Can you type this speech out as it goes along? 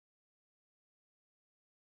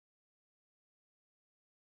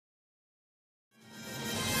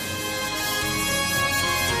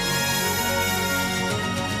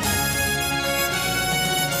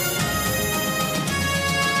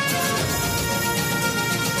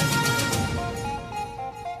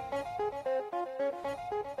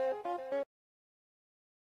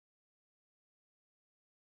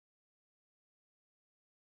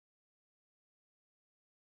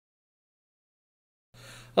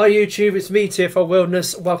Hi YouTube, it's me TFR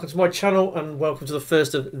Wldnas. Welcome to my channel and welcome to the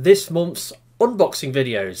first of this month's unboxing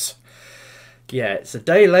videos. Yeah, it's a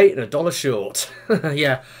day late and a dollar short.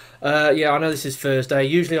 Yeah, I know this is Thursday.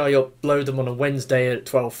 Usually I upload them on a Wednesday at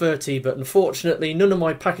 12:30, but unfortunately none of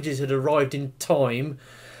my packages had arrived in time.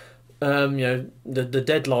 The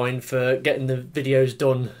deadline for getting the videos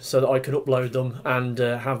done so that I could upload them and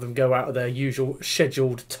have them go out at their usual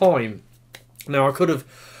scheduled time. Now I could have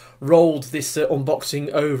rolled this unboxing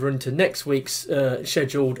over into next week's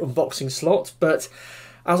scheduled unboxing slot, but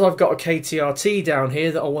as I've got a KTRT down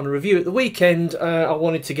here that I want to review at the weekend, I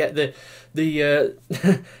wanted to get the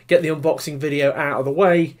get the unboxing video out of the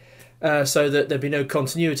way so that there'd be no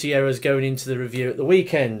continuity errors going into the review at the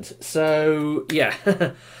weekend. So yeah,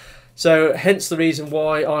 so hence the reason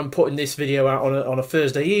why I'm putting this video out on a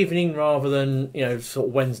Thursday evening rather than sort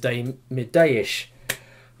of Wednesday midday-ish.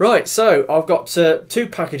 Right, so I've got two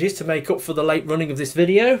packages to make up for the late running of this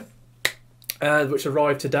video, which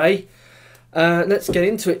arrived today. Let's get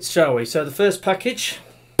into it, shall we? So the first package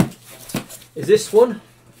is this one.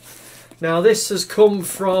 Now this has come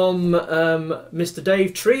from Mr.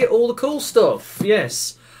 Dave Tree at All the Cool Stuff.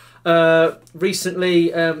 Yes,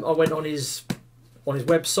 recently I went on his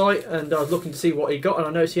website and I was looking to see what he got, and I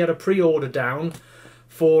noticed he had a pre-order down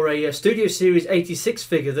for a Studio Series 86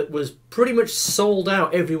 figure that was pretty much sold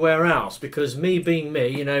out everywhere else, because me being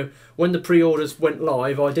me, when the pre-orders went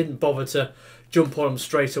live I didn't bother to jump on them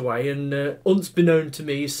straight away, and unbeknown to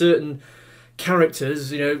me certain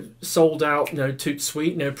characters sold out toot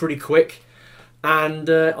sweet pretty quick, and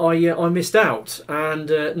I missed out, and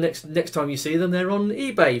next time you see them they're on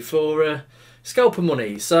eBay for scalper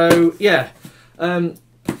money. So yeah,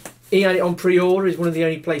 he had it on pre-order. He's one of the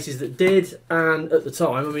only places that did, and at the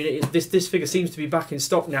time, I mean, this figure seems to be back in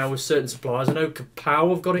stock now with certain suppliers. I know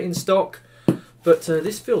Kapow have got it in stock, but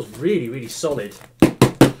this feels really solid.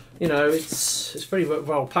 It's very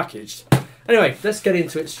well packaged. Anyway, let's get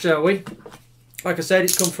into it, shall we? Like I said,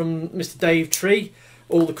 it's come from Mr. Dave Tree,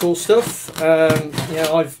 All the Cool Stuff.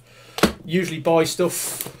 I've usually buy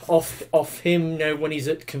stuff off him, when he's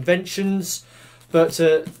at conventions, but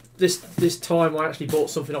this time I actually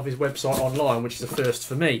bought something off his website online, which is a first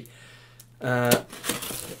for me. Yeah,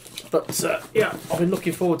 I've been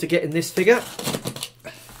looking forward to getting this figure.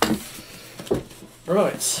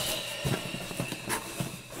 Right.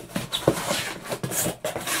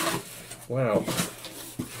 Wow.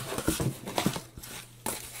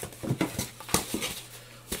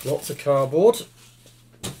 Lots of cardboard.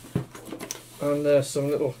 And some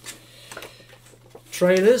little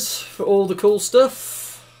trailers for All the Cool Stuff.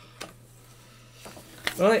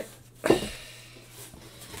 Right.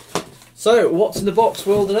 So, what's in the box,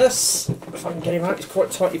 Wldnas? If I can get him out, he's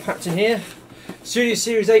quite tightly packed in here. Studio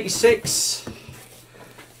Series 86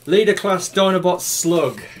 Leader Class Dinobot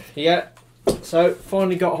Slug. Yeah. So,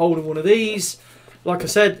 finally got hold of one of these. Like I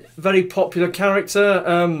said, very popular character.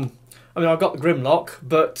 I mean, I got the Grimlock,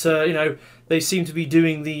 but they seem to be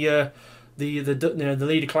doing the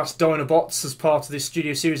Leader Class Dinobots as part of this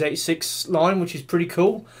Studio Series 86 line, which is pretty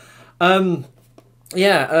cool.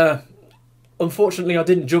 Unfortunately I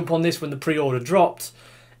didn't jump on this when the pre-order dropped.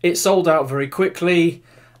 It sold out very quickly,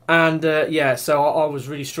 and so I was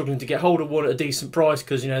really struggling to get hold of one at a decent price,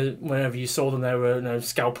 because whenever you saw them they were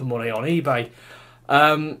scalper money on eBay.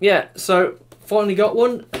 So finally got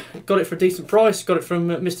one, got it for a decent price, got it from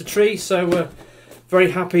Mr. Tree, so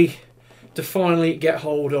very happy to finally get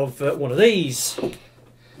hold of one of these.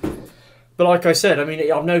 But like I said, I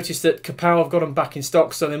mean, I've noticed that Kapow have got them back in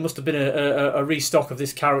stock, so there must have been a restock of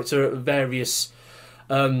this character at various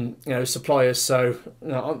suppliers. So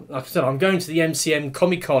like I said, I'm going to the MCM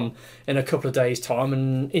Comic Con in a couple of days' time,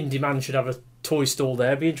 and In Demand should have a toy stall there.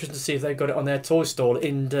 It'd be interesting to see if they've got it on their toy stall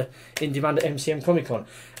in Demand at MCM Comic Con.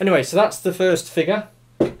 Anyway, so that's the first figure.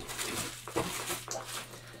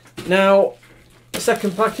 Now, the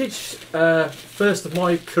second package, first of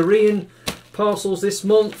my Korean parcels this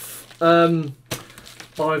month.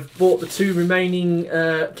 I've bought the two remaining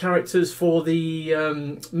characters for the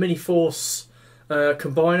Mini Force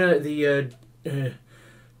combiner, the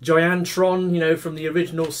Giantron, from the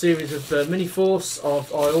original series of Mini Force. I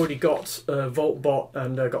already got Voltbot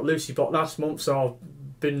and got Lucybot last month, so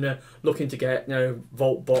I've been looking to get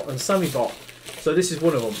Voltbot and Samibot. So this is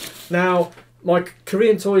one of them. Now, my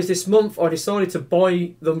Korean toys this month, I decided to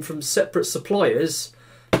buy them from separate suppliers.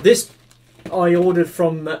 This I ordered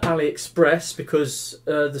from AliExpress because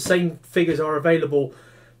the same figures are available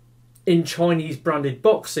in Chinese branded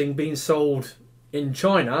boxing being sold in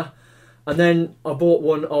China, and then I bought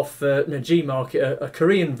one off G Market, a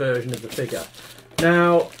Korean version of the figure.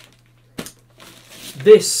 Now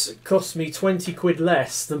This cost me 20 quid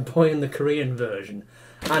less than buying the Korean version,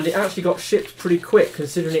 and it actually got shipped pretty quick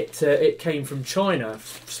considering it came from China,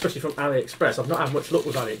 especially from AliExpress. I've not had much luck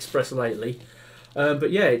with AliExpress lately, but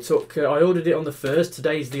yeah, it took. I ordered it on the 1st.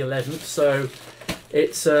 Today's the 11th, so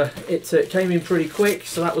it came in pretty quick.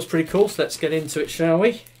 So that was pretty cool. So let's get into it, shall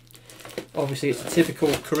we? Obviously, it's a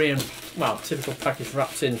typical Korean, well, typical package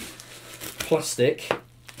wrapped in plastic.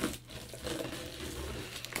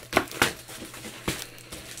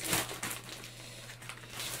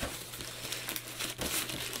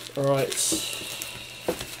 Alright, it's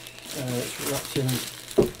wrapped in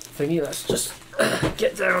thingy. Let's just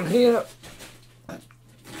get down here.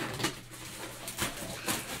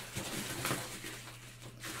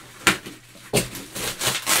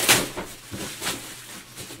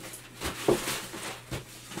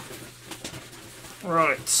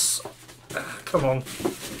 Right, come on.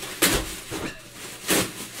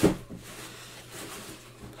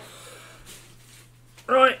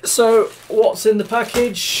 Right, so what's in the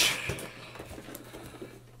package?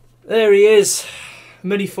 There he is,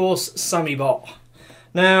 Miniforce Samibot.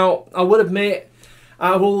 Now, I will admit,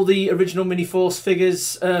 out of all the original Miniforce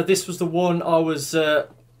figures, this was the one I was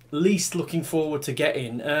least looking forward to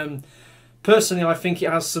getting. Personally, I think it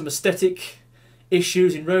has some aesthetic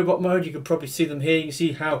issues in robot mode. You can probably see them here. You can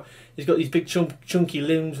see how he's got these big chunky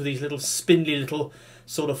limbs with these little spindly little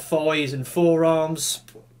sort of thighs and forearms.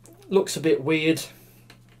 Looks a bit weird.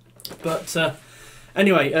 But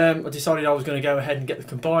anyway, I decided I was going to go ahead and get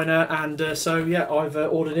the combiner, and so yeah, I've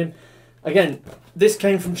ordered him. Again, this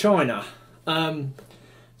came from China,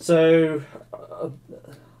 so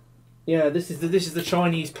yeah, this is the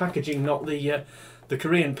Chinese packaging, not the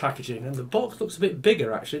Korean packaging, and the box looks a bit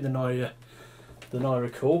bigger actually than I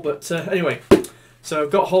recall. But anyway, so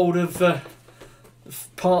I've got hold of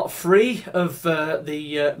part 3 of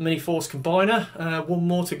the Miniforce combiner. One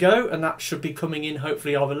more to go, and that should be coming in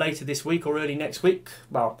hopefully either later this week or early next week.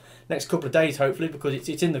 Well, next couple of days hopefully, because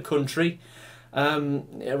it's in the country.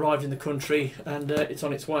 It arrived in the country, and it's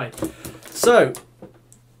on its way. So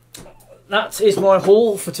that is my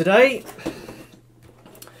haul for today.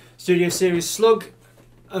 Studio Series Slug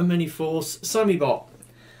and Miniforce Samibot.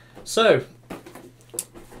 So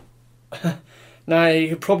now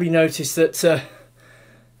you probably noticed that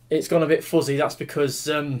it's gone a bit fuzzy. That's because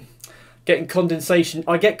getting condensation.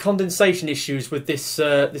 I get condensation issues with this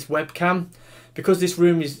this webcam, because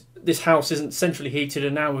this house isn't centrally heated,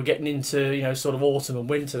 and now we're getting into, you know, sort of autumn and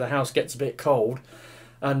winter. The house gets a bit cold,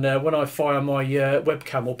 and when I fire my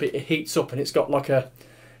webcam up, it heats up, and it's got like a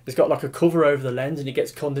cover over the lens, and it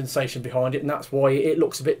gets condensation behind it, and that's why it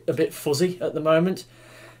looks a bit fuzzy at the moment.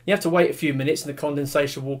 You have to wait a few minutes, and the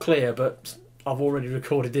condensation will clear. But I've already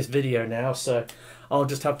recorded this video now, so I'll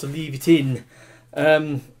just have to leave it in.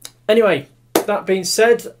 Anyway, that being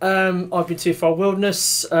said, I've been too far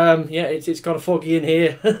Wldnas. Yeah, it's kind of foggy in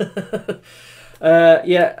here.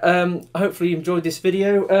 Yeah, hopefully you enjoyed this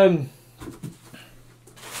video.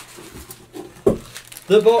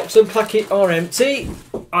 The box and packet are empty.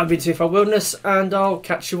 I've been too far Wldnas, and I'll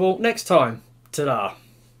catch you all next time. Ta-da.